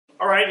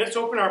All right, let's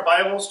open our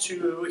Bibles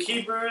to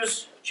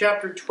Hebrews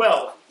chapter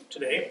 12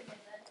 today.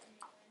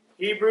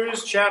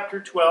 Hebrews chapter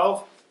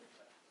 12.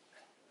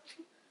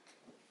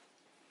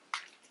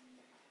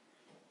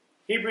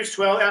 Hebrews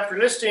 12, after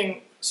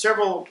listing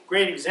several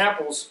great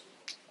examples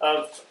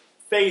of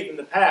faith in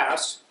the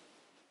past,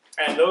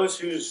 and those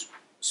whose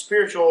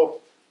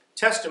spiritual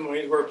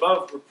testimonies were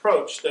above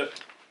reproach, the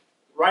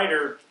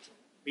writer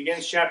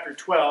begins chapter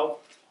 12.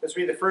 Let's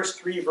read the first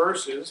 3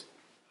 verses.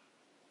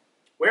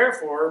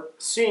 Wherefore,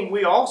 seeing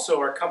we also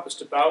are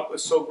compassed about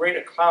with so great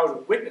a cloud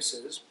of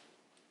witnesses,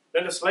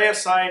 let us lay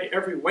aside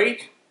every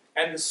weight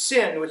and the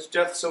sin which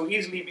doth so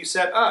easily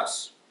beset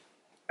us,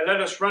 and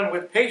let us run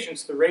with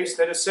patience the race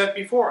that is set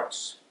before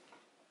us,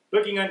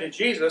 looking unto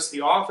Jesus, the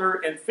author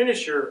and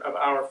finisher of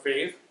our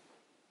faith,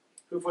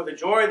 who for the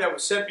joy that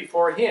was set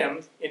before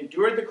him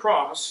endured the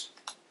cross,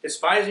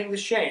 despising the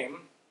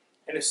shame,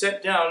 and is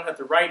set down at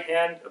the right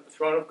hand of the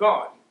throne of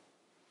God.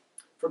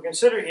 For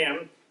consider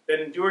him that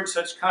endured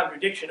such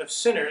contradiction of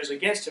sinners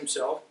against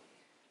himself,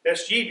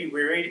 lest ye be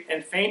wearied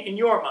and faint in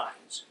your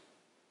minds.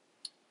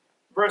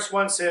 Verse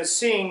 1 says,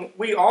 seeing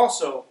we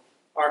also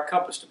are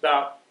compassed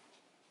about.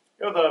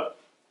 You know,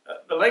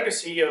 the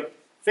legacy of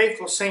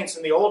faithful saints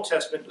in the Old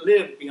Testament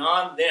lived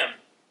beyond them.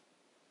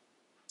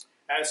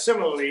 As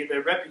similarly,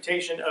 the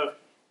reputation of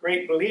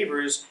great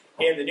believers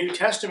in the New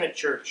Testament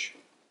church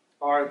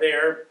are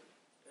there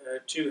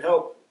to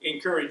help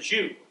encourage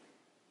you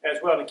as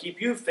well, to keep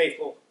you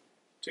faithful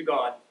to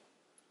God.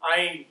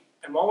 I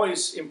am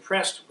always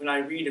impressed when I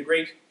read a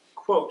great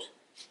quote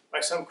by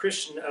some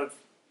Christian of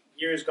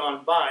years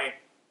gone by,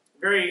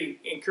 very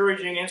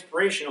encouraging,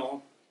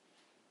 inspirational,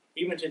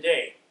 even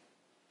today.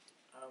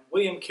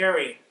 William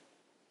Carey,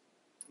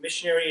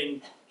 missionary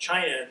in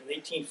China in the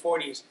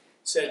 1840s,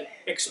 said,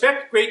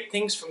 expect great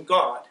things from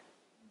God.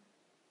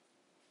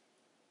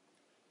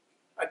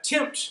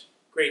 Attempt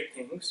great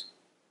things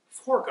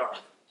for God.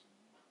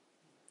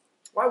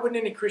 Why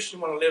wouldn't any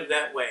Christian want to live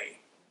that way?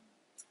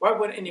 Why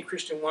would any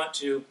Christian want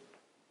to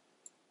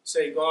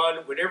say,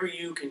 God, whatever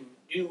you can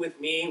do with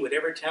me,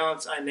 whatever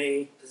talents I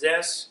may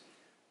possess,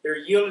 they're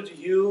yielded to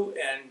you,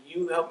 and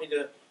you help me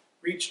to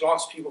reach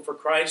lost people for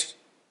Christ,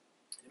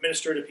 and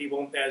minister to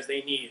people as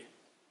they need.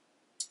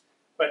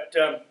 But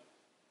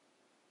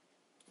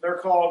they're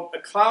called a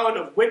cloud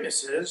of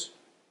witnesses,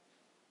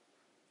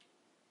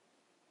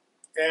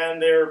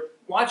 and they're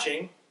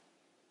watching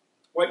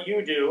what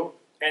you do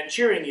and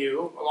cheering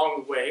you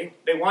along the way.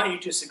 They want you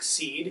to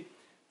succeed.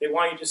 They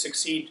want you to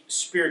succeed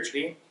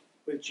spiritually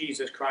with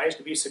Jesus Christ,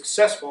 to be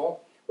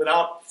successful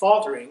without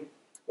faltering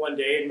one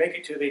day and make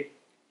it to the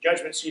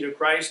judgment seat of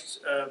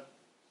Christ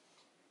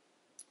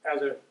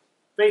as a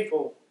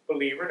faithful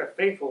believer and a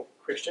faithful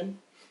Christian.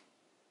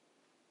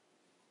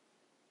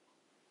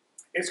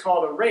 It's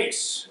called a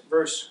race,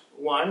 verse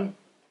 1,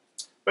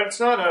 but it's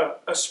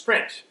not a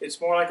sprint. It's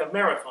more like a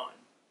marathon.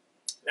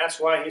 That's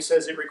why he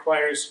says it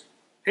requires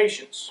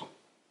patience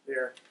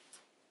there.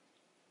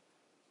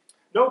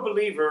 No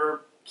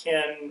believer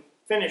can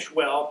finish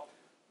well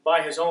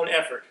by his own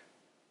effort.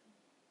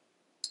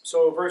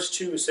 So verse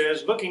 2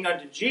 says, looking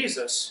unto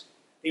Jesus,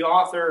 the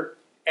author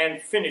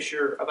and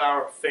finisher of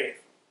our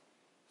faith.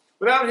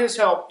 Without his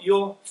help,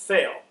 you'll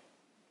fail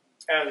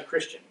as a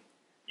Christian.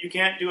 You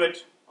can't do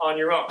it on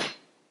your own.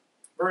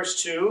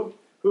 Verse 2,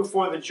 who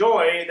for the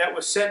joy that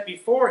was set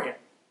before him.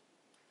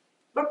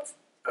 Look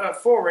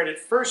forward at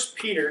 1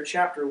 Peter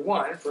chapter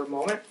 1 for a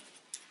moment.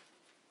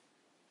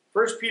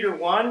 1 Peter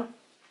 1,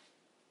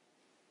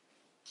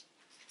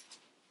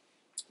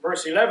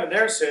 verse 11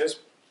 there says,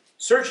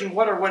 searching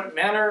what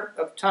manner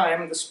of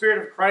time the Spirit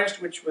of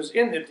Christ which was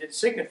in them did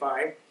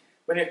signify,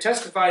 when it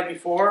testified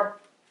beforehand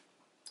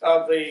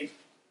the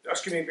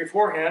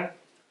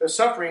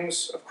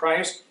sufferings of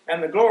Christ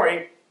and the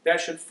glory that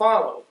should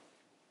follow.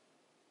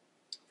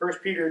 1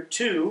 Peter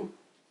 2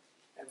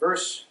 and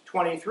verse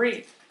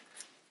 23.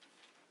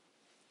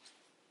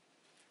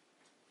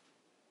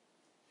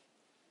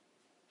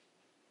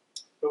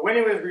 But when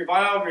he was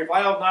reviled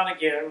not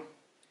again.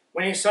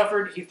 When he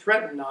suffered, he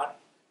threatened not,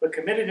 but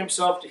committed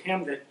himself to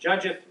him that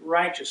judgeth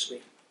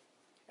righteously.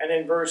 And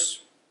in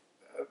verse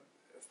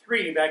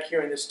 3, back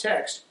here in this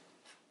text,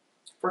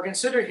 for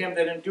consider him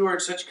that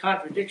endured such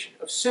contradiction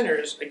of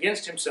sinners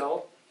against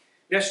himself,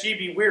 lest ye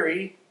be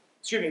wearied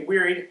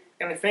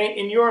and faint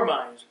in your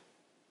minds.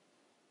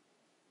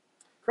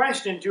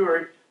 Christ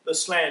endured the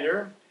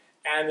slander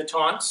and the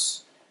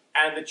taunts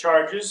and the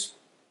charges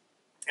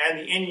and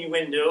the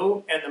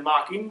innuendo and the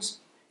mockings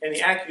and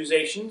the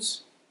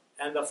accusations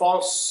and the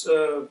false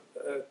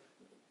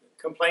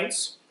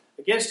complaints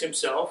against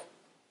himself.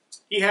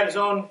 He had his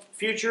own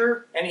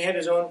future and he had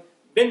his own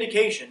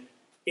vindication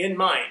in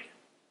mind.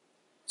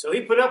 So he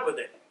put up with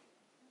it.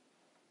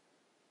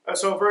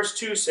 So verse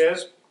 2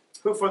 says,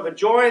 who for the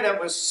joy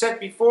that was set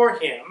before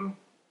him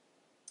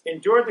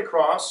endured the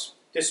cross,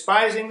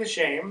 despising the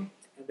shame,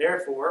 and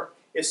therefore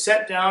is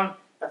set down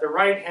at the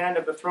right hand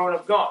of the throne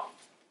of God.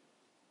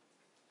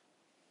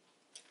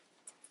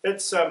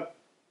 It's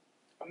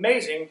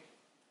amazing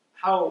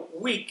how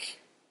weak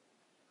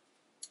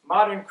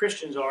modern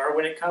Christians are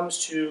when it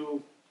comes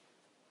to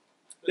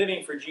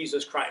living for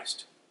Jesus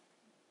Christ.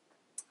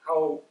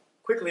 How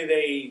quickly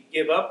they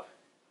give up,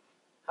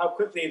 how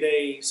quickly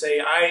they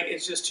say,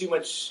 it's just too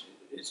much,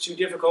 it's too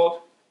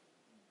difficult,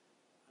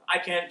 I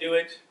can't do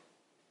it.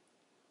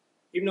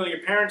 Even though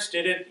your parents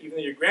did it, even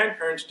though your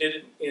grandparents did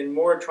it in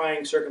more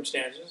trying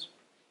circumstances,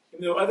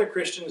 even though other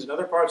Christians in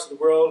other parts of the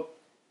world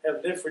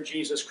have lived for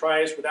Jesus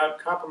Christ without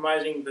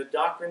compromising the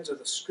doctrines of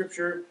the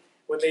Scripture,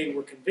 what they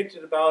were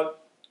convicted about,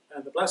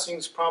 and the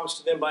blessings promised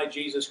to them by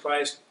Jesus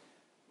Christ,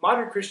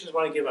 modern Christians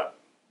want to give up.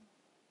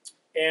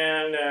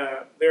 And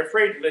they're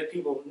afraid to let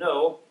people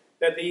know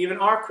that they even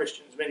are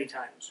Christians many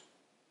times.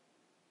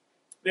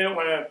 They don't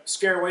want to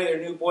scare away their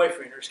new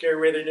boyfriend or scare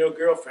away their new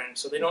girlfriend,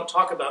 so they don't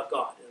talk about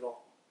God at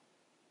all.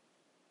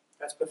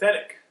 That's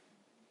pathetic.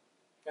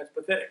 That's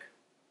pathetic.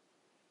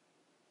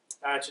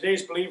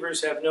 Today's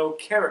believers have no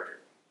character,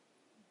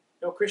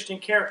 no Christian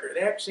character.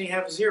 They actually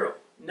have zero,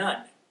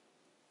 none.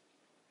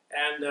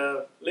 And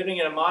living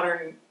in a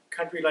modern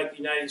country like the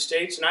United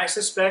States, and I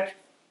suspect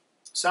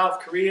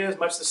South Korea is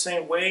much the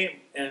same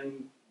way,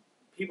 and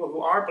people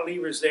who are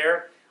believers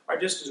there are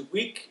just as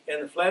weak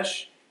in the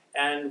flesh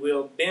and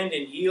will bend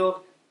and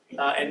yield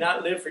and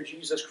not live for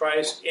Jesus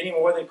Christ any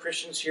more than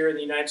Christians here in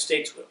the United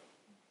States will.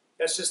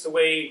 That's just the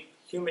way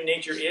human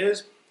nature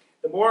is.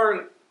 The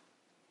more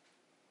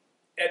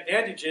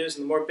advantages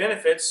and the more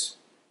benefits,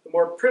 the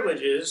more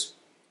privileges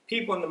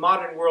people in the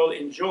modern world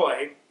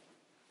enjoy,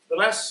 the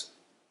less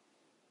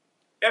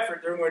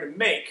effort they're going to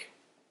make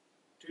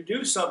to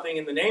do something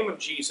in the name of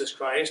Jesus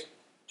Christ,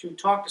 to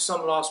talk to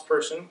some lost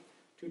person,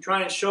 to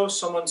try and show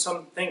someone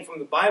something from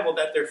the Bible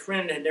that their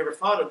friend had never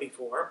thought of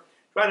before,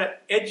 try to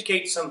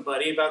educate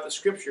somebody about the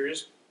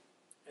Scriptures.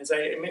 As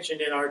I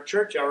mentioned in our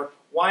church hour,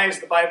 why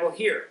is the Bible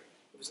here?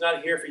 It was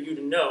not here for you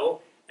to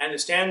know and to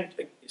stand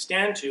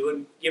to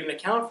and give an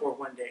account for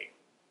one day.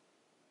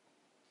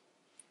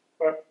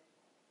 But,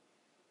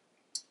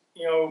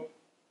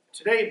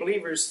 today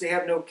believers, they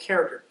have no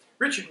character.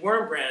 Richard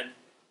Wurmbrand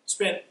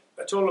spent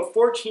a total of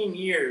 14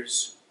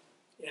 years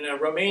in a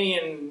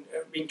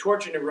being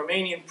tortured in a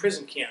Romanian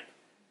prison camp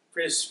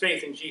for his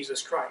faith in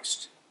Jesus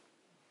Christ.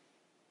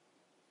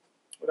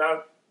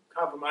 Without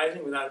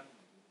compromising, without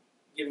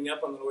giving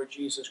up on the Lord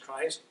Jesus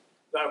Christ,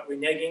 without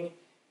reneging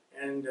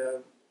and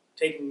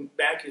taking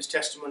back his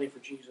testimony for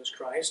Jesus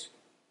Christ.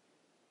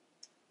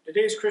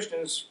 Today's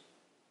Christians,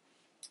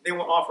 they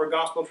won't offer a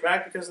gospel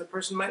tract because the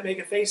person might make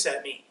a face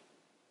at me.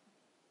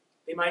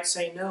 They might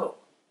say no.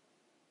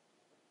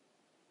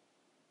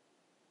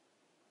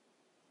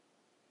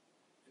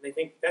 And they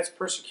think that's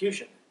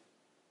persecution.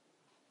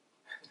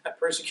 It's not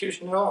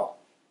persecution at all.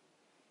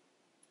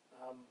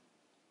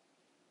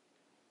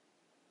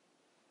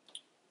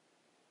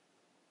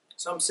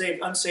 Some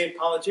unsaved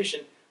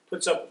politician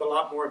puts up with a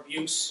lot more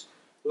abuse,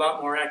 a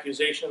lot more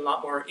accusation, a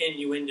lot more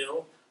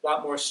innuendo, a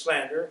lot more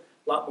slander,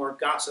 a lot more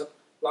gossip,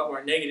 a lot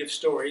more negative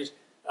stories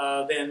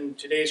than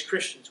today's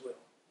Christians will.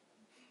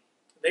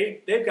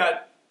 They've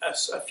got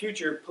a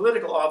future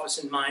political office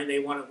in mind they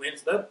want to win,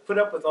 so they'll put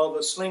up with all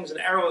the slings and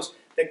arrows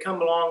that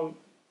come along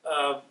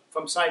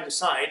from side to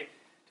side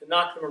to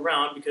knock them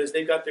around because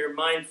they've got their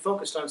mind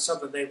focused on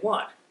something they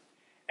want.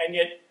 And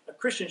yet a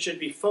Christian should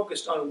be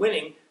focused on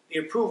winning the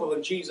approval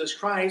of Jesus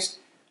Christ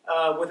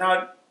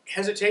without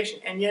hesitation.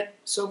 And yet,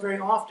 so very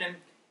often,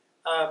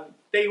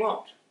 they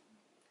won't.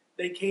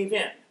 They cave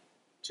in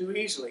too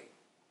easily.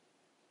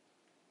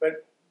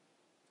 But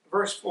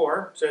verse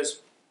 4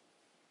 says,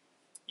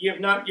 "Ye have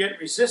not yet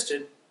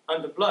resisted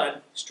unto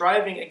blood,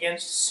 striving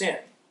against sin."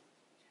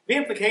 The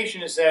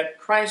implication is that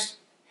Christ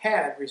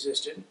had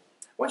resisted.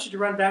 I want you to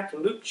run back to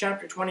Luke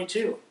chapter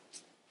 22.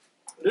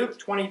 Luke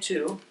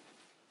 22.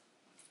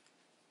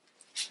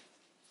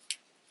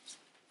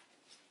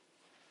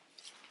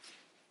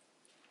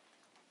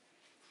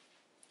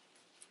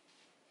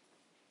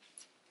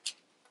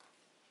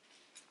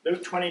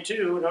 Luke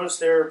 22, notice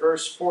there,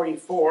 verse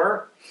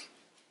 44.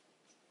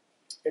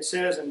 It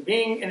says, "And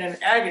being in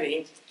an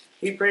agony,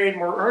 he prayed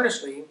more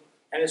earnestly,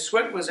 and his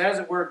sweat was as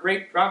it were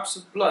great drops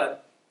of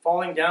blood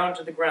falling down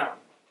to the ground."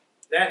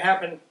 That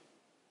happened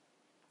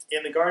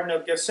in the Garden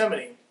of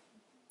Gethsemane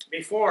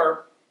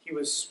before he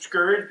was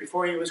scourged,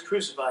 before he was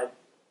crucified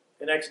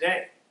the next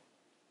day.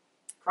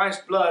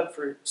 Christ's blood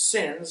for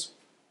sins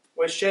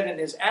was shed in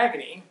his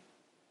agony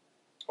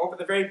over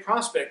the very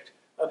prospect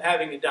of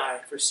having to die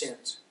for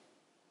sins.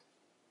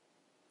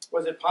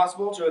 Was it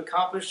possible to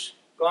accomplish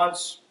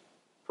God's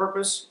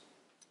purpose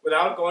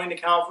without going to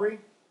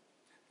Calvary?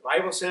 The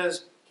Bible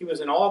says he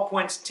was in all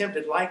points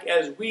tempted like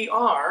as we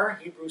are,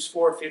 Hebrews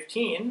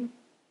 4:15.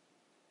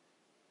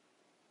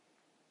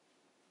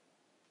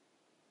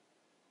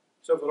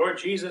 So the Lord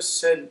Jesus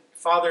said,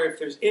 "Father, if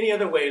there's any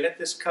other way, let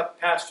this cup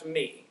pass from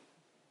me."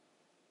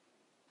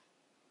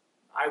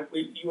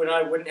 You and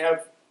I wouldn't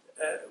have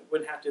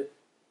to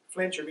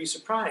flinch or be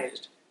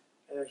surprised.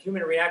 A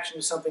human reaction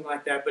to something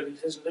like that. But it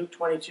says in Luke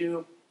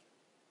 22,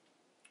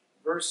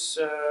 verse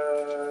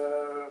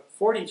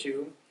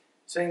 42,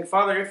 saying,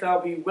 "Father, if thou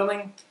be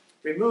willing,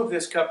 remove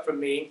this cup from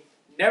me.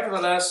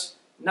 Nevertheless,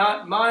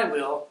 not my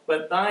will,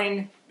 but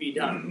thine be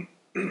done.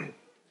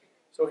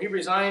 So he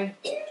resigned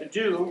to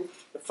do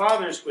the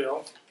Father's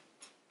will.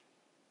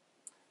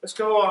 Let's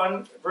go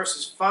on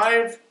verses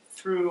 5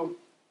 through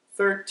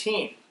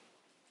 13.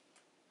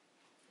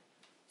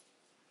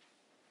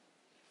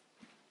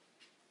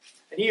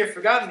 And ye have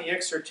forgotten the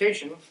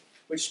exhortation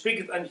which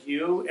speaketh unto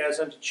you as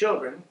unto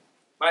children.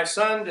 My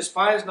son,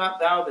 despise not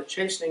thou the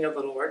chastening of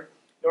the Lord,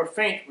 nor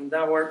faint when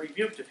thou art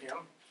rebuked of him.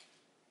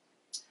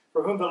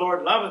 For whom the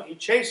Lord loveth, he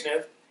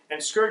chasteneth,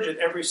 and scourgeth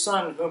every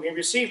son whom he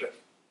receiveth.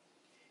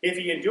 If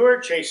ye endure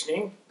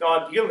chastening,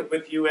 God dealeth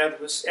with you as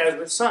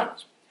with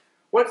sons.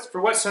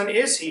 For what son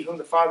is he whom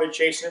the Father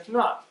chasteneth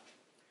not?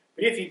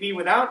 But if ye be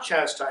without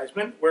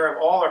chastisement, whereof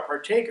all are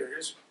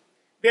partakers,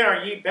 then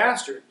are ye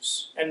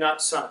bastards, and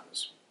not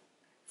sons.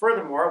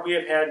 Furthermore, we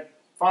have had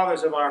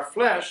fathers of our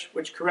flesh,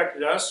 which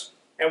corrected us,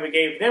 and we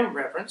gave them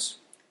reverence.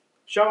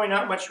 Shall we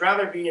not much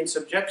rather be in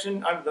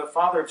subjection unto the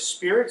Father of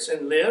spirits,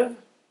 and live?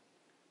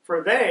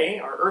 For they,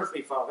 our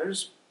earthly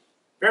fathers,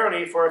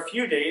 verily for a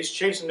few days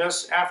chastened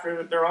us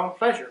after their own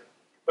pleasure.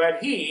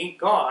 But he,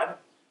 God,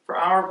 for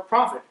our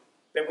profit,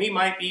 that we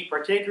might be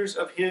partakers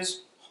of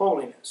his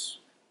holiness.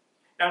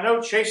 Now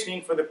no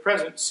chastening for the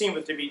present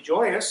seemeth to be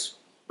joyous,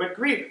 but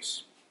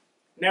grievous.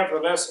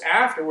 Nevertheless,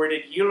 afterward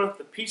it yieldeth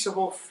the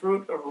peaceable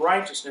fruit of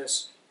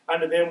righteousness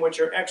unto them which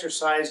are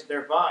exercised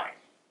thereby.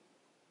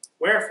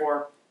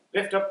 Wherefore,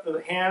 lift up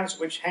the hands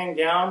which hang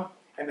down,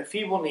 and the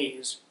feeble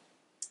knees,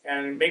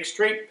 and make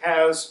straight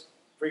paths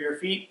for your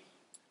feet,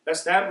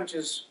 lest that which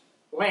is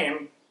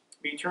lame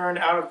be turned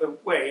out of the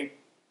way,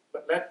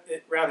 but let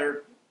it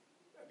rather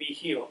be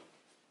healed.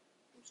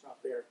 It's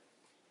not there.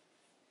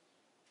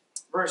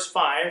 Verse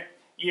 5,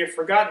 ye have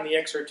forgotten the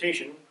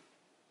exhortation,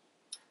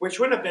 which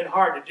wouldn't have been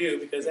hard to do,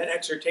 because that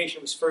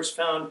exhortation was first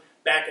found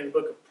back in the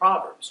book of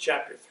Proverbs,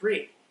 chapter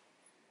 3.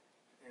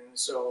 And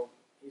so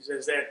he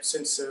says that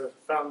since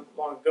found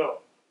long ago.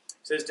 He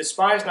says,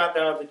 despise not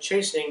thou the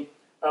chastening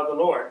of the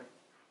Lord.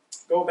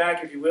 Go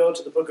back, if you will,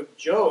 to the book of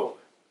Job.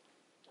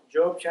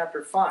 Job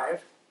chapter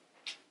 5.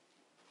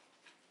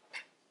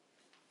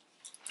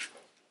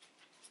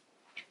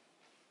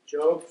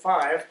 Job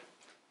 5.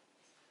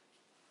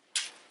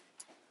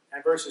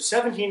 And verses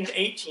 17 and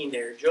 18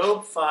 there.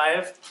 Job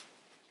 5,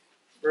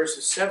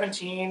 verses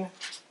 17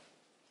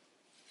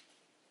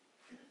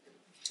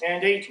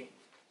 and 18.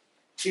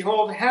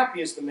 Behold,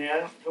 happy is the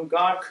man whom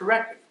God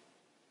correcteth.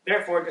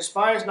 Therefore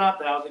despise not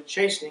thou the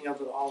chastening of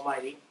the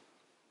Almighty.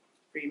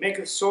 For he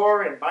maketh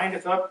sore and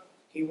bindeth up,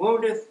 he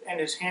woundeth, and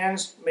his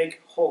hands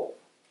make whole.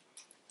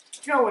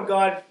 You know, when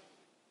God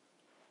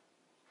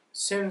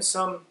sends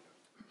some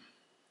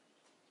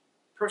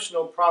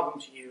personal problem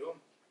to you,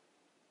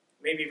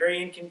 it may be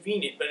very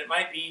inconvenient, but it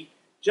might be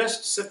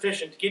just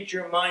sufficient to get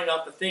your mind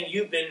off the thing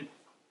you've been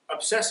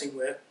obsessing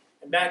with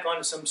and back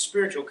onto some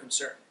spiritual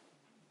concern.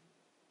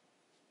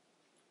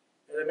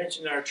 As I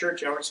mentioned in our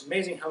church hour, it's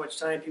amazing how much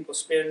time people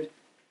spend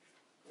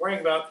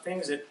worrying about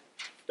things that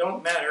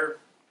don't matter.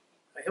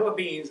 A hill of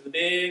beans, the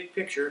big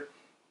picture,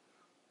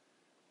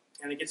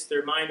 and it gets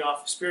their mind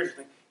off the spiritual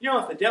thing. You know,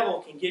 if the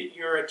devil can get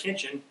your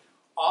attention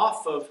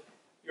off of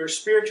your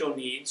spiritual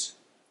needs,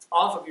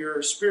 off of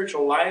your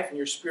spiritual life and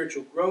your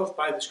spiritual growth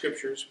by the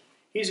Scriptures,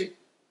 he's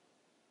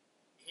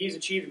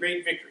achieved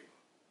great victory.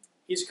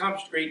 He's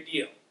accomplished a great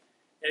deal.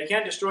 And he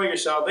can't destroy your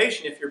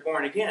salvation if you're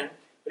born again,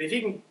 but if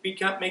he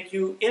can make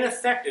you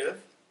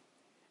ineffective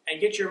and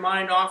get your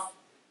mind off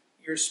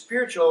your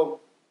spiritual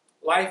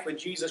life with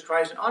Jesus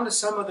Christ and onto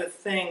some other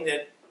thing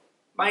that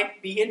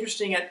might be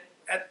interesting at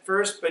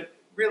first, but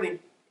really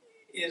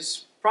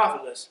is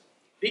profitless.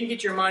 If he can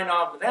get your mind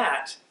off of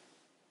that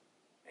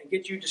and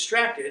get you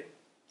distracted,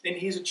 then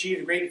he's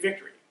achieved a great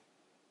victory.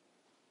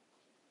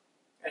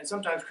 And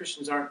sometimes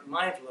Christians aren't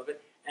mindful of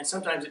it, and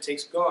sometimes it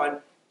takes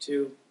God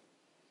to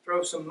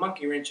throw some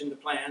monkey wrench in the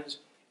plans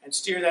and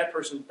steer that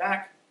person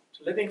back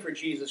to living for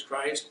Jesus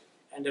Christ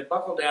and to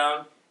buckle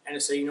down and to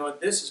say, you know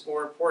what, this is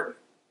more important.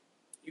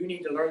 You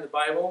need to learn the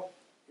Bible.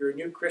 You're a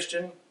new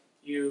Christian.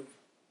 You've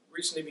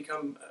recently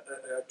become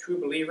a true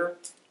believer.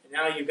 And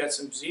now you've got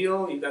some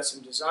zeal. You've got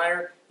some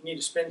desire. You need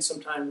to spend some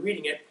time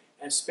reading it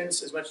and spend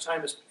as much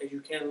time as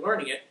you can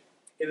learning it.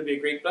 It'll be a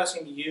great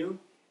blessing to you,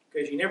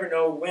 because you never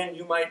know when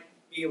you might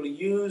be able to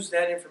use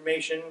that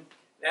information,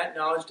 that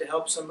knowledge, to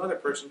help some other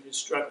person who's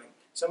struggling,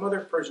 some other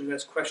person who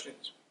has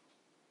questions.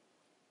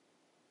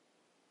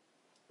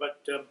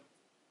 But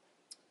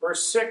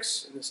verse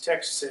 6 in this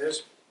text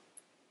says,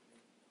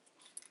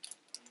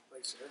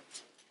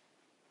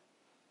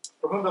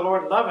 for whom the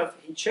Lord loveth,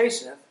 he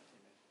chasteneth,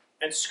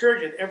 and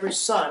scourgeth every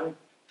son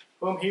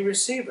whom he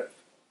receiveth.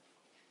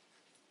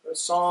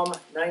 Psalm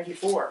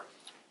 94.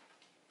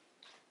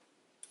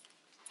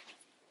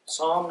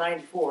 Psalm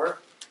 94.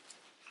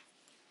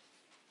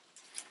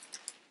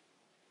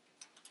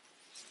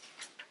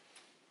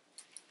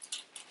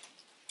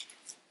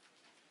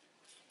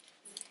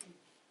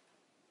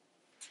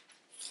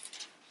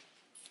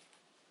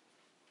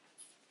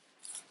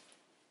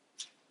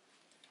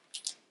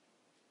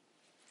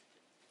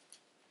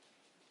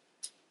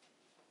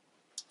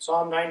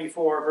 Psalm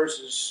 94,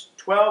 verses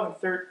 12 and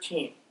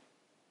 13.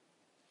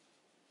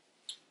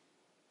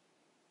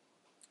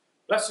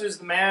 Blessed is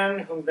the man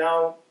whom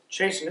thou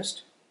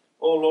chastenest,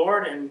 O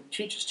Lord, and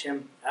teachest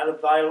him out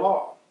of thy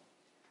law,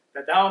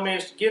 that thou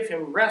mayest give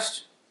him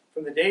rest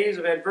from the days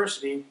of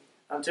adversity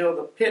until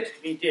the pit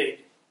be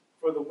digged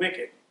for the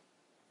wicked.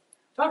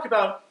 Talked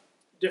about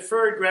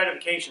deferred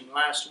gratification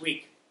last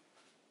week.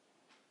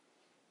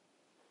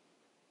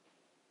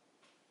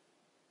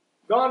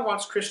 God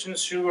wants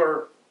Christians who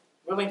are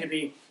willing to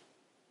be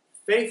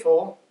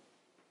faithful,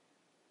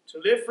 to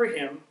live for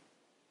him,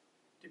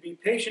 to be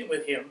patient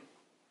with him,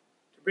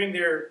 to bring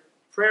their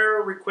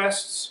prayer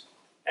requests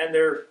and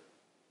their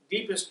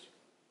deepest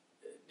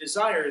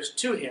desires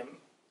to him,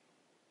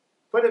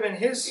 put them in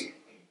his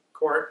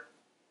court,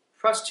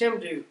 trust him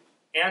to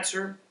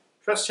answer,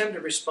 trust him to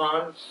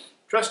respond,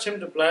 trust him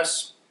to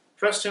bless,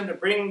 trust him to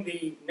bring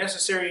the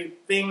necessary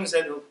things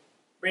that will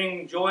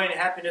bring joy and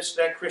happiness to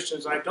that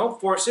Christian's life. Don't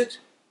force it.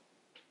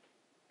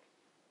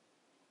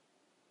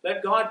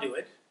 Let God do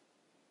it.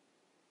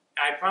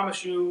 I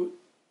promise you,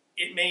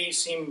 it may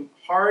seem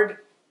hard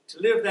to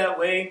live that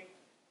way.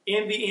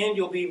 In the end,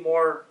 you'll be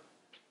more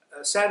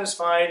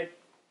satisfied,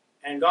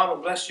 and God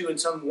will bless you in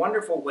some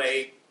wonderful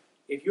way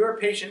if you're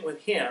patient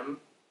with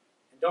him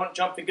and don't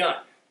jump the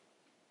gun.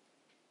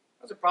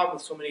 That's a problem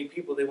with so many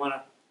people. They want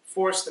to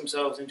force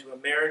themselves into a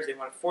marriage. They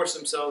want to force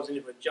themselves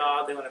into a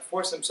job. They want to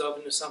force themselves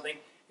into something.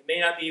 It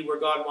may not be where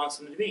God wants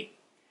them to be.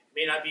 It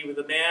may not be with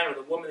the man or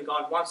the woman that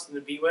God wants them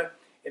to be with.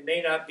 It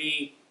may not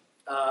be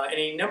in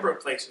a number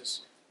of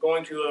places.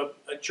 Going to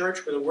a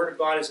church where the Word of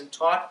God isn't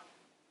taught,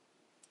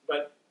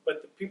 but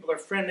the people are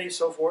friendly,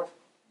 so forth.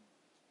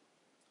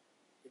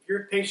 If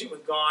you're patient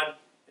with God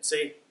and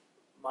say,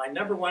 my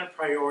number one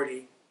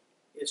priority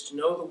is to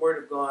know the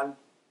Word of God,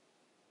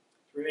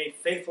 to remain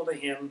faithful to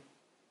him,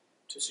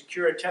 to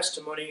secure a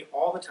testimony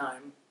all the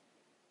time,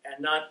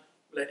 and not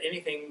let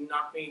anything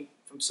knock me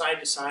from side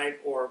to side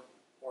or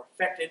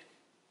affect it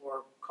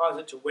or cause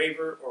it to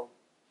waver or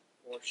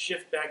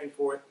shift back and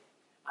forth.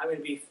 I'm going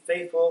to be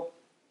faithful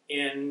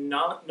in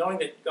knowing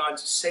that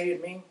God's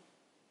saved me.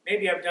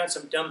 Maybe I've done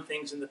some dumb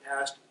things in the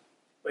past,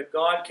 but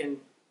God can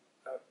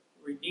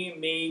redeem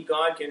me.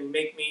 God can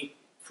make me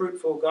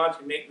fruitful. God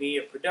can make me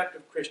a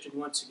productive Christian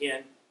once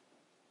again.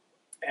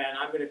 And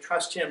I'm going to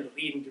trust him to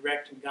lead and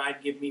direct and guide,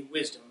 give me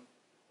wisdom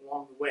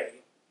along the way.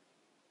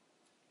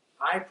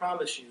 I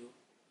promise you,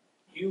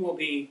 you will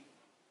be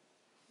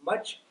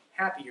much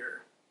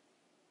happier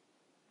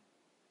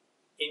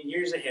in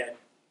years ahead,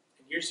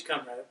 in years to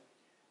come rather,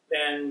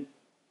 than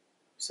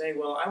saying,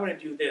 well, I want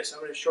to do this. I'm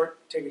going to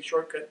take a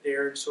shortcut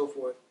there and so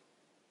forth.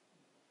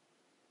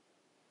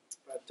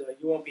 But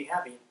you won't be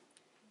happy,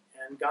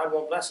 and God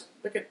won't bless it.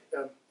 Look at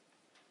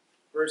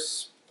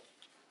verse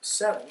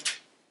 7.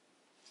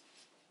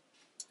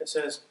 It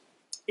says,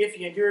 if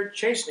ye endure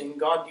chastening,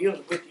 God deals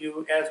with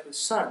you as with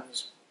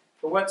sons.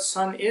 For what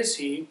son is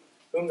he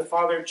whom the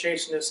Father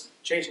chasteneth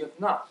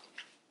not?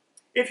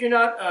 If you're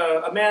not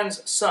a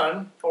man's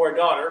son or a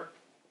daughter,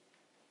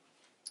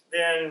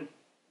 then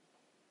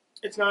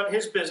it's not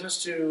his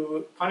business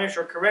to punish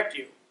or correct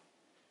you.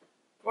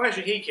 Why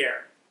should he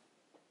care?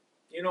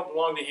 You don't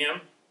belong to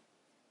him.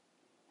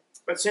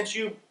 But since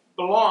you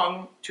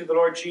belong to the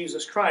Lord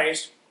Jesus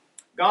Christ,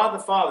 God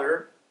the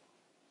Father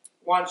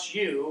wants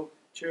you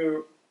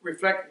to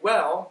reflect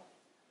well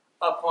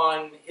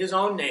upon his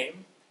own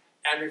name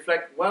and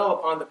reflect well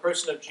upon the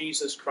person of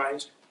Jesus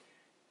Christ.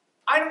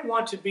 I don't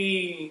want to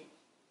be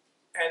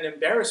an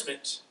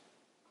embarrassment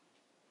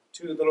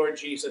to the Lord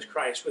Jesus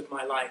Christ with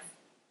my life.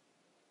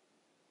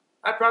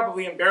 I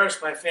probably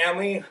embarrassed my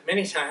family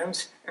many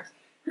times,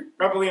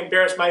 probably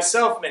embarrassed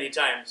myself many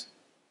times,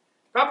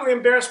 probably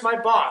embarrassed my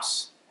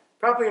boss,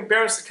 probably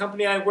embarrassed the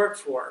company I work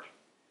for.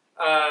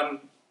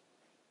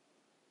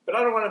 But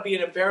I don't want to be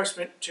an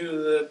embarrassment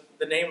to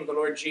the name of the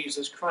Lord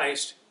Jesus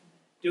Christ,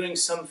 doing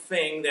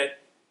something that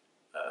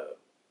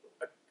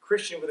a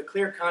Christian with a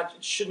clear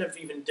conscience shouldn't have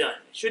even done.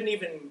 It shouldn't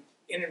even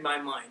enter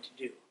my mind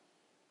to do.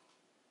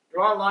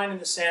 Draw a line in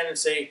the sand and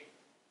say,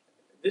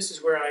 this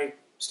is where I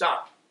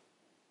stop.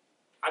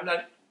 I'm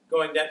not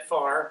going that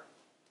far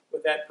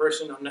with that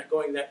person. I'm not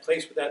going that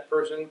place with that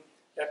person.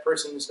 That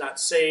person is not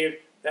saved.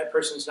 That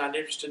person is not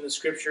interested in the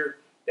Scripture.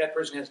 That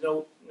person has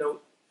no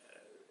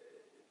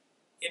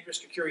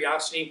interest or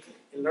curiosity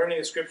in learning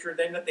the Scripture.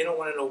 They don't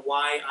want to know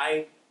why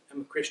I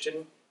am a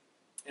Christian,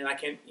 and I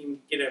can't even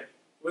get a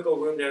wiggle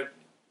room to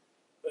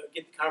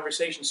get the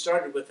conversation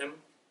started with them.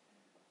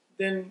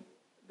 Then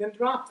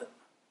drop them.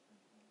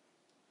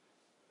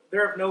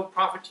 They're of no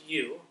profit to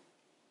you.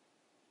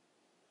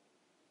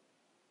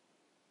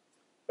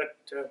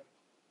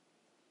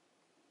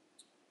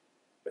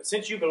 But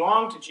since you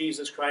belong to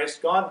Jesus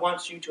Christ, God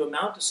wants you to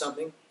amount to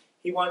something.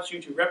 He wants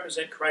you to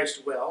represent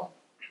Christ well.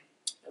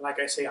 And like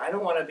I say, I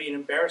don't want to be an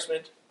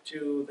embarrassment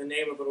to the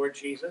name of the Lord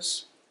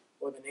Jesus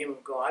or the name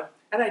of God.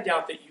 And I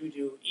doubt that you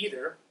do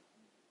either.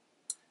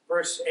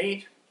 Verse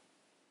 8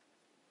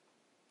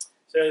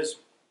 says,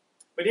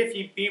 but if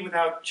ye be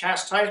without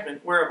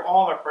chastisement, whereof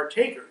all are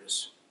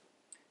partakers,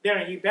 then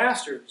are ye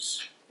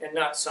bastards and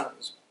not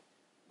sons.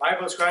 The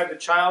Bible describes a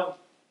child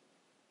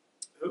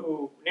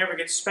who never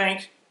gets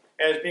spanked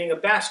as being a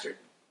bastard.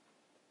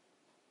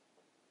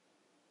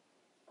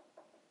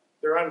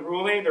 They're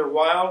unruly, they're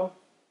wild,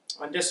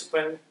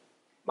 undisciplined.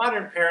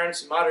 Modern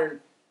parents, modern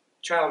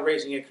child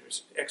raising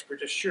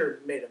experts have sure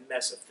made a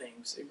mess of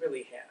things. They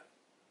really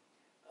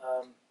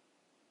have.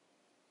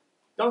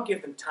 Don't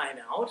give them time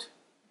out.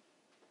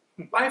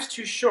 Life's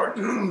too short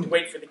to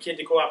wait for the kid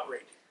to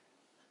cooperate.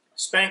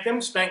 Spank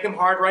them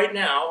hard right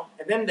now,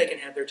 and then they can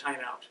have their time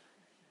out.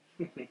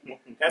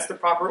 That's the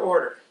proper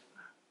order.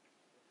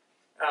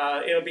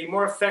 It'll be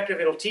more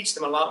effective, it'll teach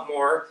them a lot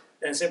more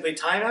than simply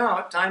time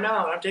out,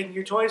 I'm taking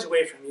your toys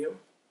away from you.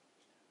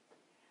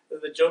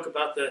 The joke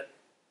about the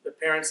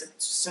parents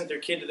that sent their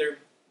kid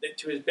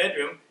to his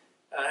bedroom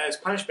as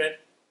punishment,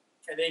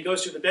 and then he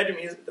goes to the bedroom,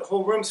 the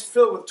whole room's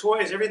filled with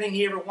toys, everything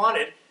he ever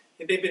wanted,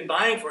 that they've been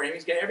buying for him.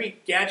 He's got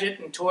every gadget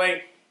and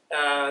toy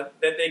that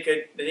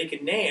he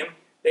could name,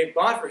 they've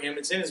bought for him.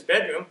 It's in his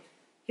bedroom.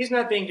 He's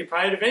not being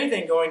deprived of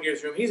anything going to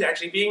his room. He's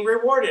actually being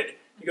rewarded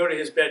to go to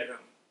his bedroom.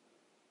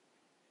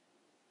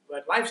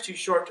 But life's too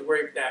short to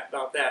worry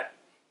about that.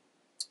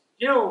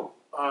 You know,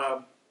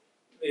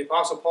 the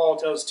Apostle Paul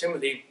tells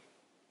Timothy,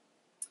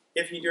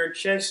 if you dare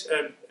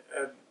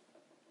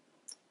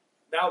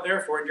thou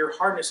therefore endure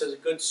hardness as a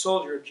good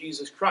soldier of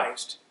Jesus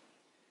Christ.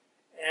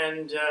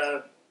 And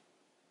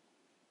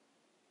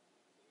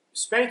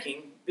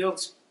spanking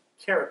builds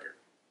character.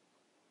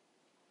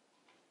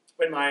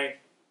 When my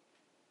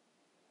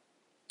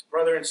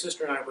brother and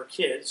sister and I were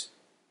kids,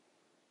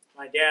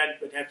 my dad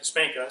would have to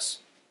spank us.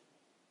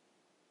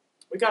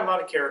 We got a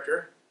lot of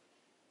character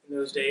in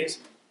those days.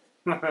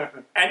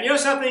 And you know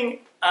something?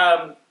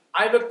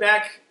 I've looked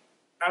back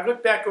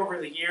over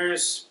the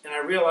years, and I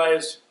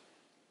realized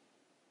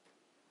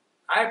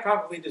I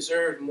probably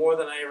deserved more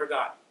than I ever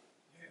got.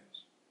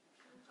 Yes.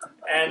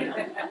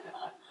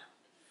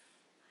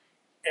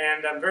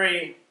 And I'm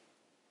very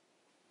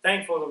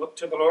thankful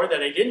to the Lord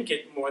that I didn't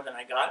get more than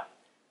I got.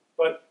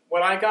 But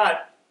what I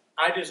got,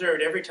 I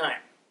deserved every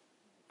time.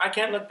 I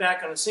can't look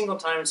back on a single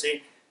time and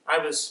say I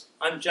was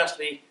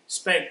unjustly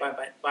spanked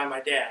by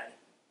my dad.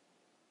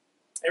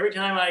 Every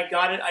time I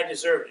got it, I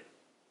deserved it.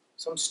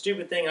 Some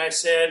stupid thing I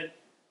said,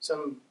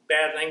 some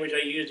bad language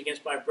I used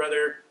against my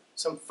brother,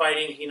 some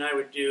fighting he and I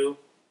would do.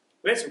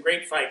 We had some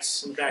great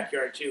fights in the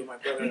backyard too, my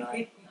brother and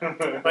I.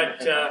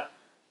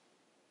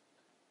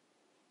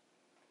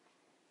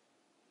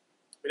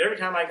 But every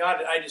time I got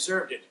it, I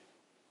deserved it.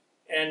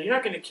 And you're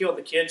not going to kill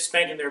the kids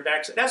spanking their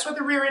backs. That's what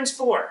the rear end's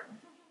for.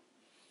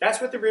 That's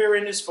what the rear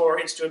end is for.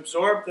 It's to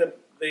absorb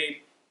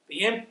the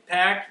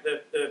impact,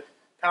 the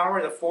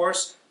power, the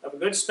force of a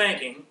good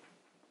spanking,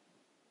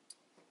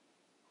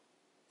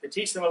 to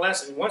teach them a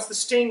lesson. Once the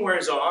sting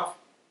wears off,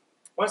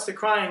 once the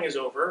crying is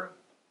over,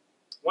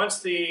 once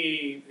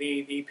the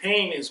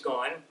pain is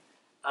gone,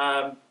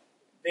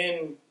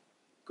 then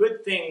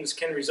good things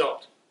can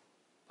result.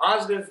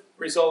 Positive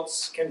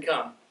results can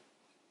come.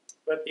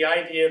 But the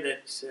idea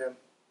that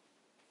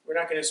we're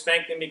not going to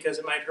spank them because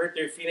it might hurt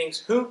their feelings,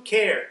 who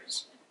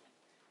cares?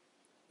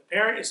 The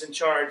parent is in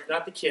charge,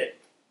 not the kid.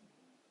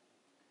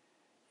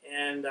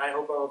 And I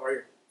hope all of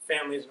our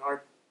families and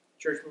our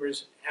church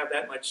members have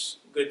that much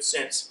good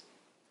sense.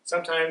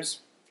 Sometimes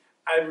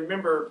I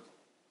remember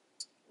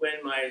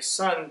when my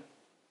son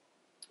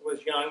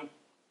was young,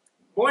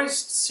 boys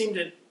seem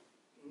to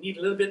need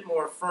a little bit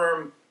more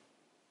firm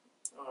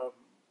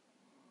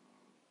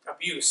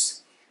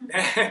abuse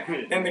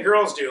than the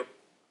girls do.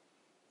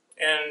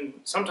 And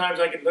sometimes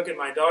I could look at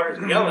my daughters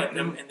and yell at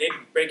them, and they'd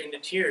break into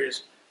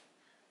tears.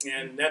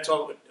 And that's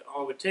all it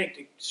would take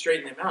to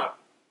straighten them out.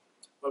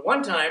 But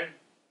one time,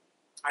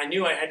 I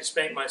knew I had to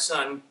spank my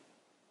son,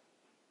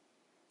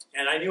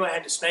 and I knew I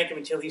had to spank him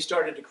until he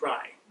started to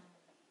cry.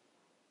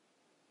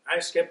 I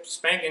kept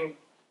spanking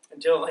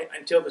until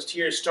the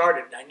tears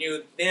started. I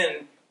knew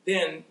then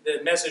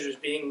the message was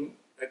being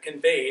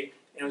conveyed,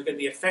 and it was going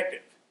to be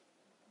effective.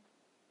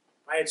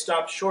 If I had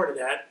stopped short of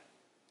that,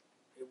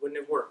 it wouldn't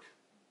have worked.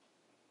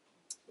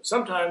 But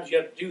sometimes you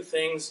have to do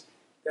things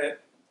that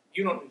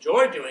you don't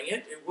enjoy doing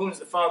it. It wounds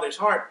the father's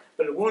heart,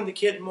 but it wounds the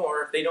kid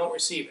more if they don't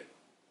receive it.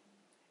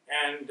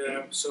 And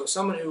so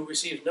someone who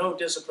receives no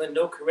discipline,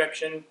 no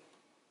correction,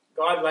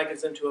 God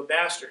likens them to a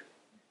bastard.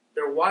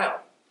 They're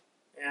wild.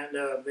 And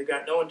they've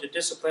got no one to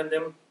discipline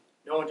them,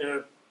 no one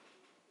to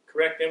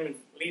correct them and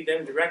lead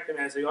them, direct them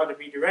as they ought to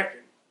be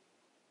directed.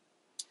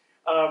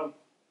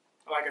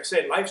 Like I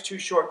said, life's too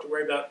short to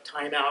worry about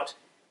time out.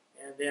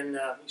 And then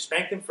you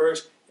spank them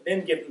first, and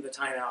then give them the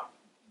time out,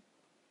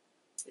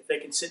 if they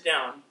can sit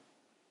down.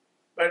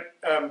 But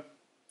in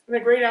the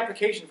great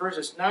application,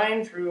 verses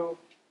 9 through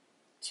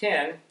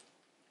 10,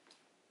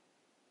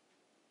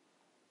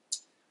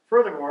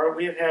 furthermore,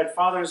 we have had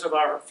fathers of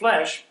our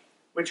flesh,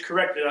 which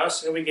corrected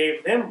us, and we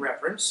gave them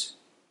reverence.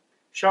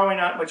 Shall we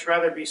not much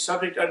rather be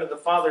subject unto the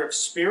Father of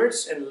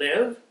spirits and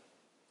live?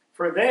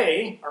 For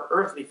they, our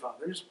earthly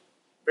fathers,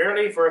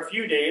 barely for a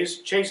few days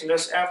chastened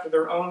us after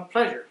their own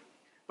pleasure.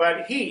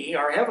 But he,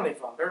 our heavenly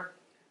Father,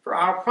 for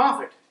our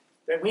profit,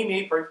 that we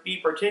may be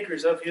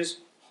partakers of his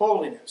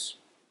holiness.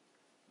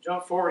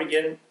 Jump forward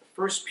again,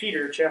 1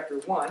 Peter chapter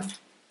 1, a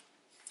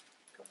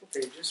couple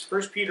pages.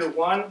 1 Peter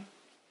 1, I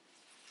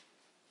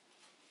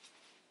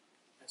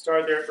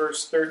started there at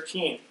verse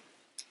 13.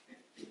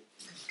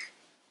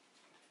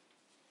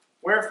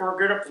 Wherefore,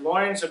 gird up the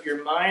loins of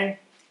your mind,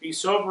 be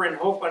sober and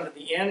hope unto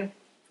the end,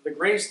 for the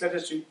grace that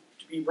is to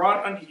be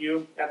brought unto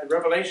you at the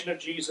revelation of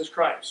Jesus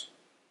Christ.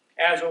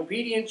 As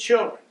obedient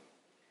children,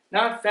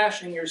 not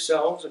fashioning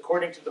yourselves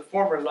according to the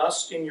former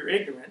lusts in your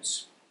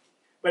ignorance,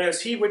 but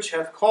as he which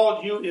hath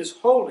called you is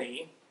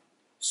holy,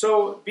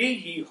 so be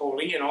ye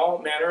holy in all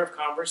manner of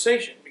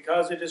conversation,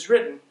 because it is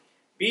written,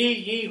 Be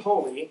ye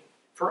holy,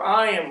 for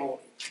I am holy.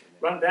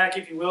 Run back,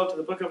 if you will, to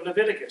the book of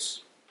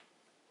Leviticus,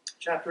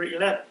 chapter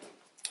 11.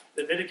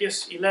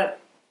 Leviticus 11.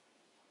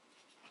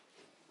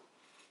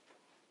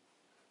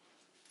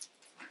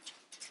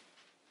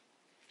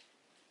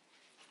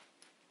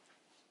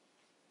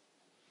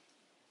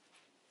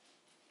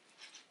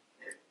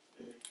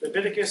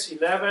 Leviticus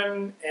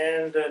 11,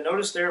 and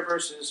notice there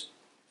verses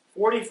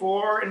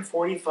 44 and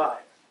 45.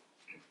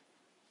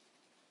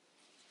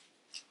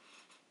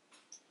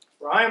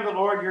 For I am the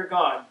Lord your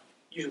God.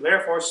 You shall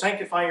therefore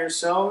sanctify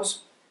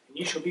yourselves, and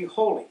ye shall be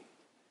holy.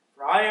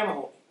 For I am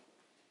holy.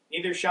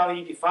 Neither shall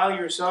ye defile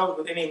yourselves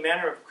with any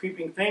manner of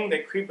creeping thing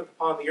that creepeth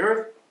upon the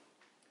earth.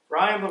 For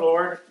I am the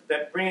Lord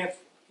that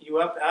bringeth you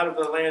up out of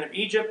the land of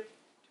Egypt,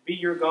 to be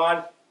your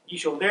God. Ye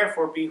shall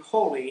therefore be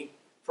holy,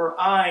 for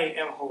I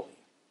am holy.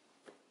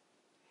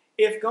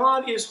 If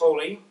God is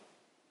holy,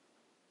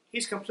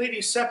 he's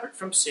completely separate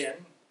from sin.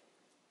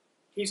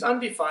 He's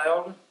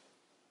undefiled.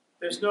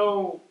 There's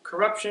no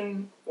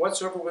corruption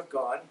whatsoever with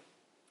God.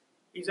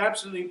 He's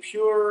absolutely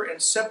pure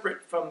and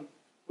separate from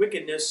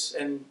wickedness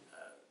and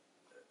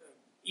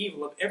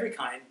evil of every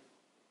kind.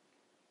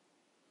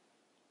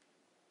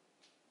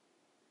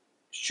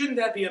 Shouldn't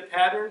that be a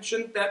pattern?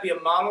 Shouldn't that be a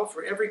model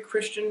for every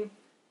Christian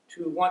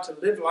to want to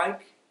live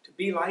like, to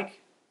be like?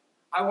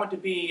 I want to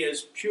be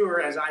as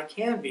pure as I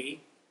can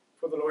be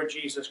for the Lord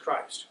Jesus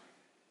Christ.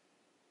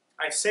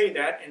 I say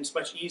that, and it's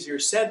much easier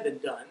said than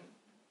done.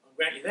 I'll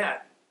grant you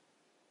that.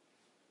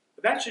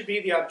 But that should be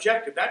the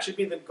objective. That should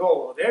be the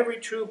goal of every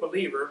true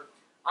believer.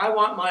 I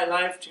want my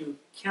life to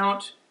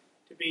count,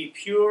 to be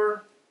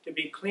pure, to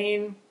be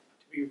clean,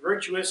 to be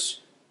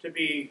virtuous, to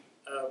be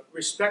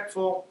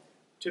respectful,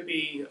 to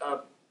be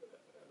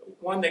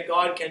one that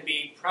God can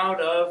be proud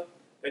of,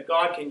 that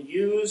God can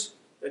use,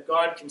 that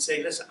God can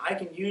say, listen, I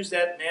can use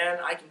that man,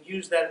 I can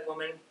use that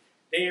woman.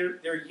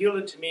 They're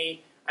yielded to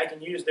me. I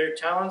can use their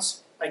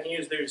talents. I can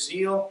use their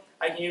zeal.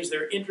 I can use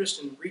their interest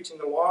in reaching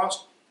the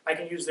lost. I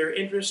can use their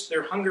interest,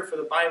 their hunger for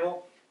the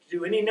Bible, to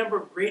do any number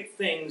of great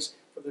things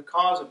for the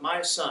cause of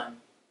my son,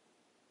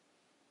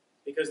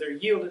 because they're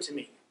yielded to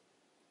me.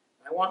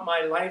 I want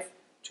my life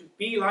to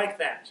be like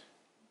that,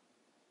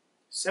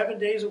 7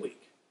 days a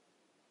week.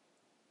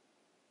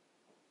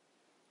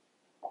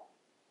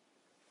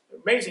 The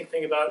amazing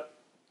thing about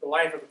the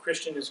life of a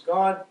Christian is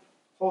God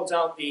holds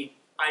out the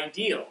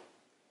ideal.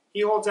 He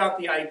holds out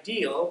the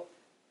ideal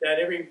that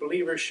every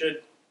believer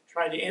should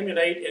try to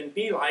emulate and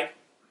be like.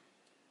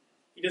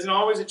 He doesn't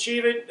always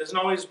achieve it, doesn't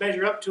always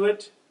measure up to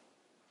it,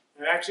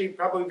 and actually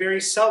probably very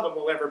seldom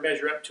will ever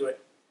measure up to it.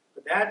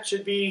 But that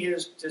should be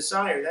his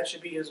desire, that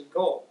should be his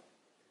goal.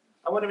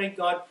 I want to make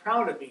God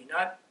proud of me,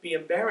 not be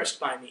embarrassed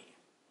by me.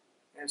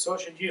 And so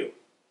should you.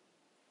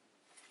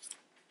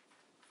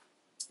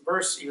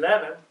 Verse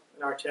 11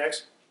 in our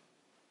text.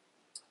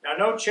 Now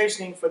no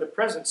chastening for the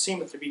present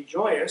seemeth to be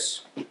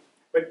joyous,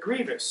 but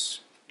grievous.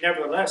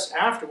 Nevertheless,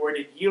 afterward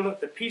it yieldeth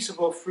the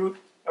peaceable fruit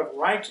of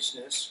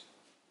righteousness.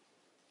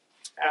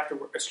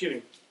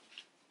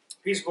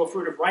 Peaceable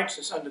fruit of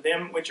righteousness unto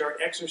them which are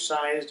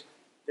exercised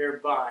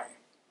thereby.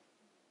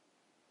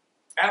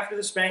 After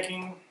the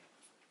spanking,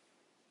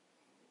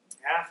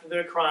 after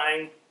the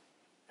crying,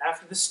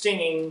 after the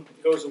stinging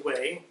goes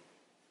away,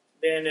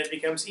 then it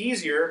becomes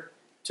easier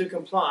to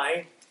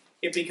comply.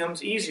 It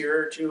becomes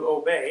easier to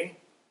obey,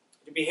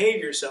 to behave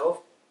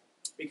yourself,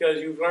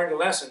 because you've learned a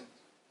lesson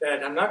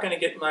that I'm not going to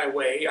get my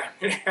way. I'm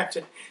going to have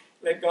to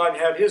let God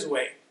have his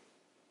way.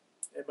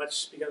 It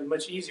becomes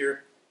much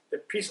easier. The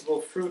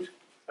peaceable fruit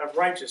of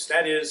righteousness,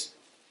 that is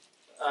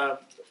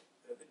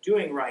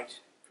doing right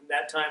from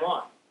that time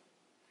on.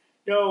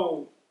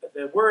 No,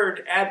 the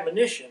word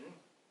admonition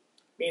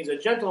means a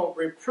gentle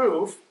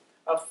reproof,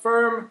 a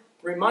firm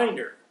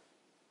reminder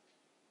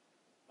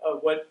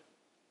of what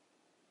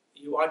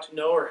you ought to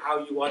know or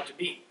how you ought to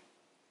be.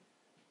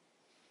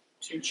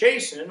 To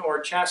chasten or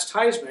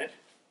chastisement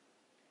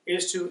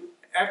is to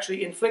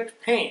actually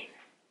inflict pain,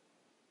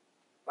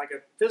 like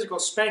a physical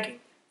spanking,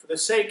 for the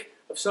sake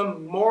of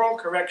some moral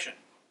correction.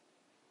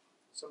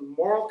 Some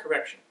moral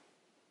correction.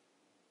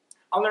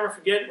 I'll never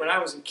forget when I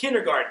was in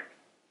kindergarten.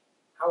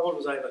 How old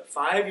was I? About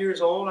 5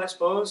 years old, I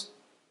suppose.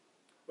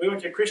 We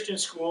went to a Christian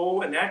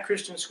school, and that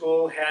Christian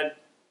school had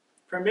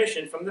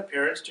permission from the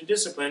parents to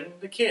discipline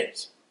the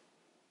kids.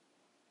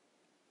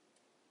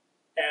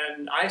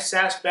 And I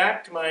sassed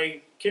back to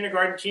my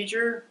kindergarten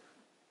teacher.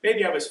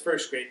 Maybe I was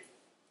first grade,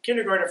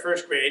 kindergarten or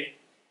first grade,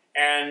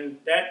 and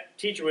that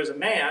teacher was a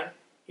man.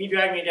 He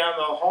dragged me down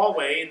the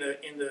hallway out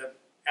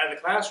of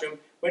the classroom,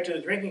 went to the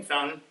drinking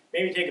fountain,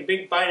 made me take a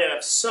big bite out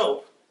of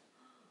soap,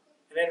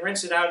 and then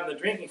rinse it out in the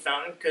drinking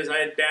fountain because I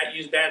had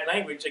used bad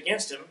language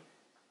against him.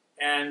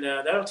 And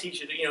that'll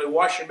teach you to,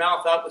 wash your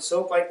mouth out with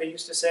soap like they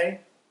used to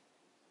say.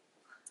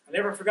 I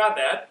never forgot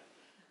that.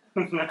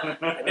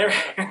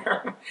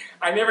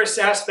 I never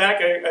sassed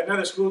back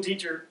another school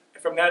teacher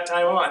from that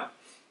time on.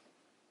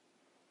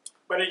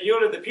 But it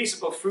yielded the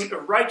peaceable fruit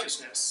of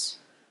righteousness.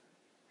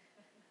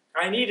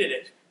 I needed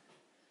it.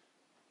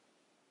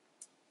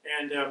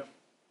 And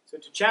so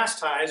to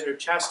chastise or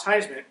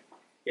chastisement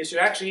is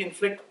to actually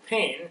inflict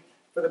pain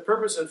for the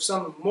purpose of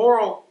some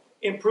moral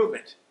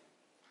improvement.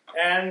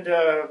 And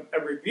a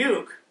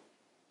rebuke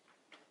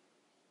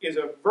is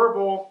a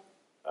verbal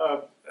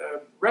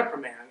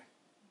reprimand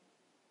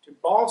to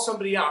bawl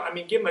somebody out. I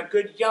mean, give them a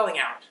good yelling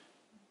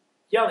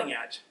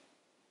at.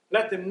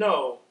 Let them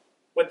know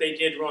what they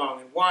did wrong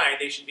and why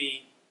they should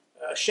be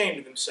ashamed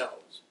of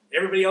themselves.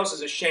 Everybody else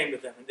is ashamed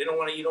of them, and you don't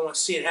want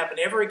to see it happen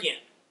ever again.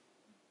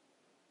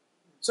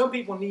 Some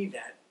people need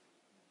that.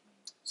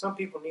 Some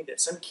people need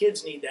that. Some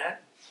kids need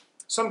that.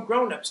 Some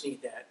grown-ups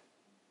need that.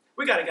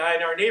 We got a guy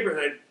in our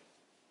neighborhood.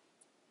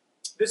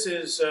 This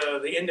is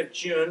the end of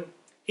June.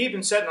 He'd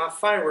been setting off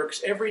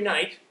fireworks every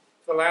night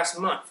for the last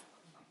month.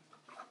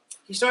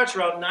 He starts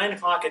around 9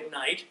 o'clock at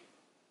night,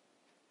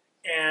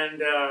 and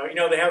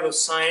they have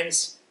those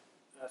signs.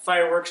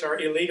 Fireworks are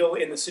illegal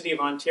in the city of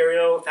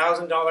Ontario,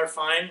 $1,000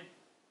 fine.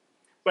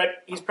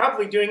 But he's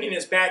probably doing it in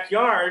his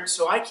backyard,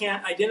 so I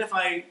can't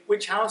identify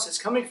which house it's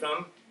coming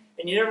from,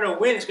 and you never know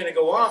when it's going to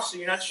go off, so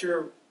you're not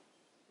sure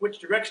which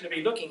direction to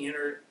be looking in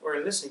or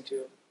listening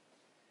to.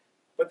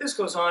 But this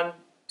goes on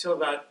till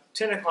about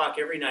 10 o'clock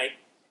every night.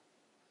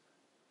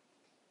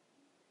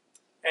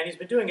 And he's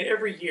been doing it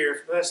every year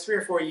for the last 3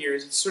 or 4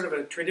 years. It's sort of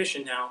a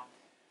tradition now.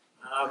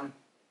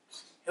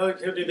 He'll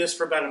do this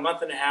for about a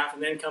month and a half,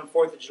 and then come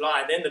 4th of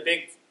July, then the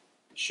big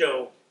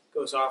show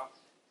goes off.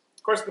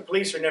 Of course, the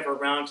police are never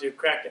around to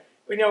crack it.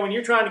 When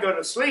you're trying to go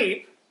to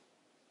sleep,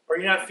 or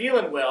you're not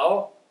feeling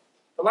well,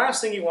 the last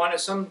thing you want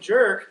is some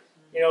jerk,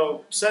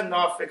 setting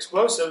off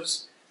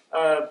explosives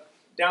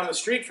down the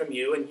street from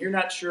you, and you're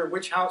not sure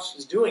which house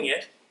is doing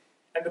it,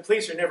 and the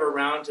police are never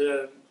around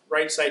to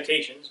write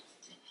citations.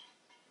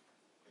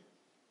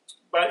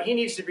 But he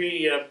needs to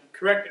be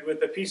corrected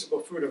with the peaceable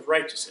fruit of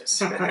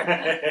righteousness,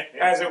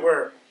 as it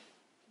were.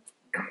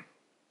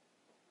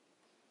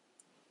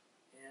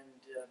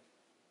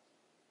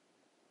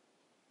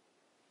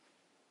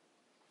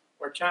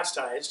 Or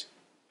chastised.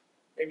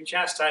 Maybe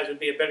chastised would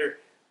be a better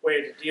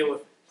way to deal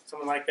with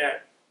someone like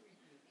that.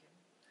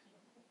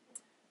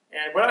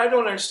 And what I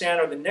don't understand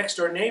are the next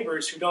door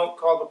neighbors who don't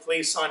call the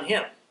police on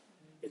him.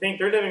 You think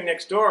they're living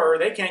next door, or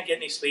they can't get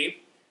any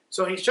sleep.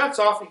 So he shuts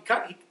off,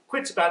 he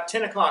quits about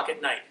 10 o'clock at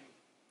night.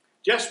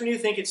 Just when you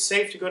think it's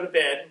safe to go to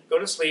bed, go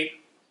to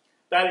sleep,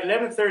 about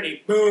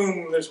 11:30,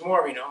 boom, there's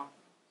more,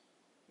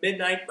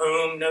 Midnight,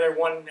 boom, another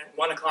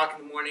 1 o'clock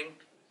in the morning.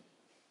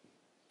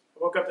 I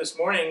woke up this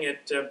morning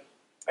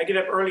I get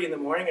up early in the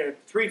morning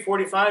at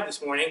 3:45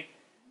 this morning,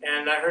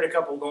 and I heard a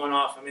couple going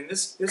off. I mean,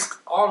 this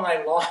all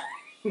night long,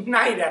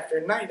 night after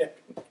night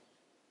after night.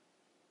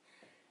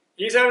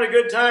 He's having a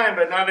good time,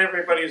 but not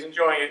everybody's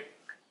enjoying it.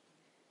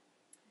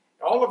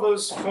 All of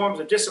those forms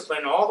of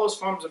discipline, all those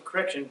forms of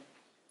correction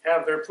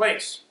have their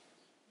place.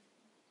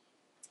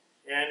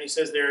 And he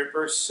says there at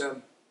verse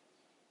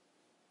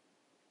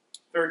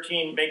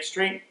 13, make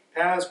straight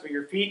paths for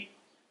your feet,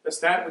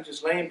 lest that which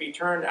is lame be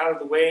turned out of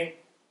the way,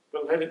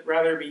 but let it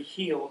rather be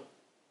healed.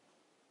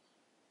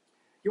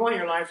 You want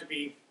your life to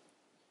be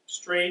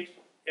straight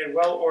and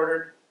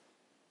well-ordered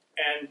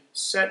and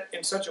set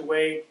in such a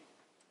way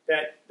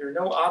that there are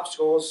no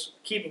obstacles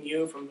keeping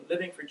you from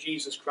living for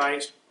Jesus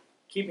Christ,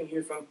 keeping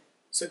you from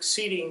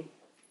succeeding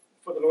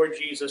for the Lord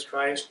Jesus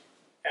Christ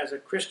as a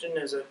Christian,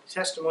 as a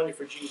testimony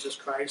for Jesus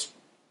Christ.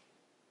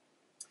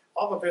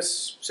 All of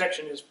this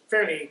section is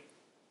fairly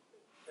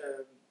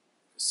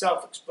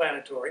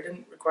self-explanatory. It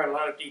didn't require a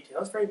lot of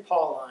detail. It's very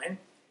Pauline.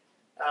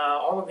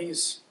 All of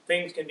these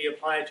things can be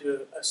applied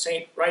to a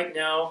saint right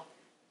now.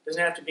 It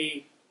doesn't have to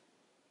be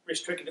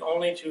restricted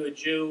only to a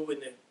Jew in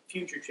the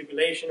future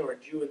tribulation or a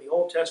Jew in the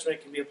Old Testament.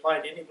 It can be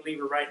applied to any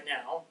believer right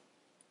now,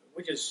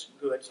 which is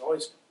good. It's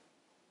always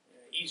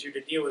easier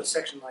to deal with a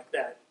section like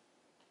that.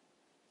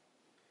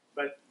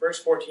 But verse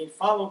 14,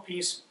 follow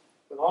peace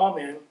with all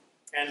men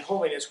and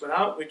holiness,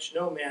 without which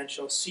no man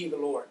shall see the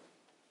Lord.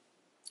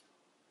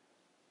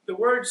 The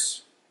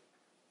words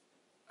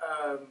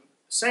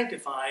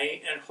sanctify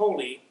and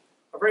holy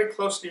are very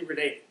closely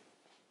related.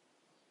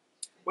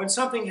 When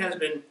something has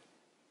been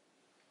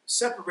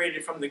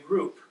separated from the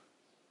group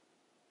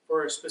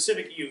for a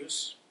specific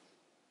use,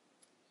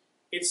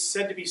 it's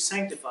said to be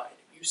sanctified.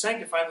 You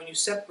sanctify when you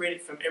separate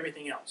it from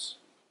everything else.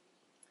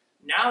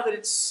 Now that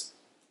it's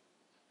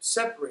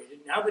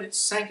separated, now that it's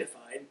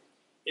sanctified,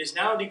 it is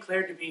now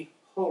declared to be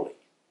holy.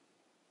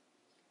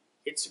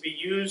 It's to be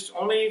used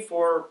only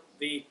for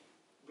the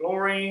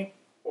glory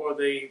or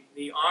the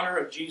honor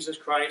of Jesus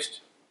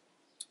Christ.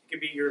 It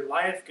could be your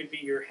life, could be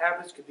your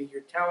habits, could be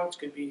your talents,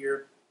 could be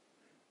your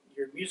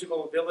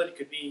musical ability,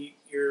 could be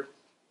your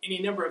any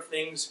number of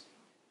things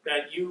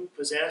that you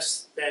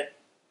possess that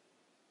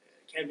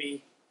can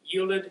be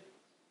yielded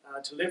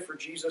to live for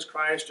Jesus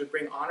Christ, to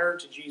bring honor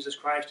to Jesus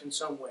Christ in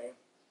some way.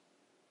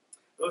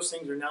 Those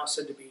things are now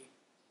said to be,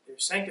 they're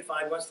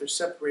sanctified once they're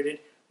separated.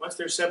 Once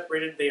they're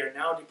separated, they are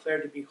now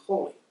declared to be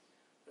holy.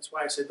 That's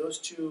why I said those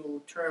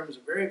two terms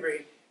are very,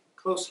 very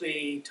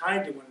closely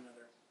tied to one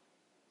another.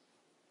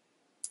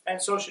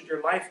 And so should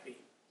your life be.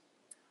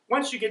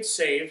 Once you get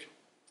saved,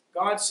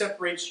 God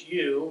separates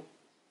you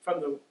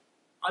from the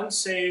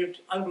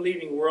unsaved,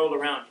 unbelieving world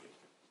around you.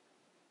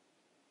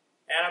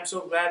 And I'm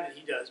so glad that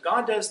He does.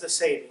 God does the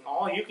saving.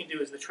 All you can do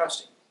is the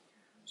trusting.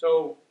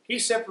 So He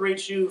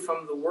separates you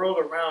from the world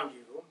around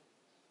you.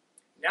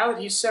 Now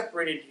that He's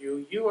separated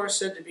you, you are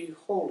said to be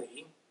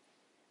holy.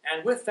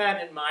 And with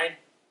that in mind,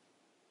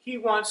 He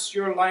wants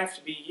your life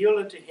to be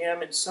yielded to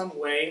Him in some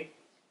way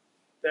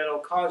that will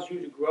cause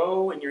you to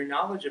grow in your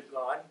knowledge of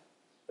God,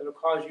 that will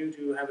cause you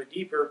to have a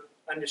deeper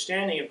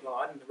understanding of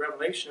God and the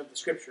revelation of the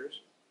Scriptures,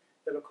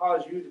 that will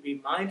cause you to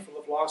be mindful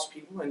of lost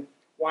people and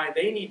why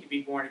they need to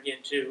be born again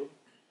too.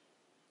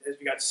 As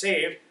you got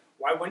saved,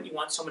 why wouldn't you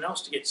want someone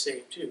else to get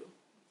saved too?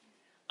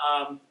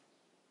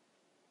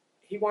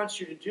 He wants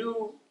you to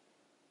do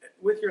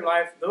with your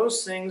life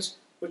those things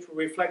which will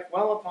reflect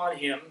well upon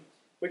Him,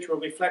 which will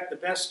reflect the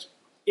best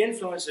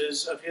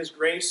influences of His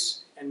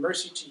grace and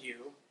mercy to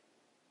you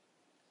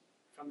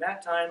from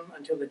that time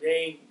until the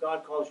day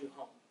God calls you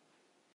home.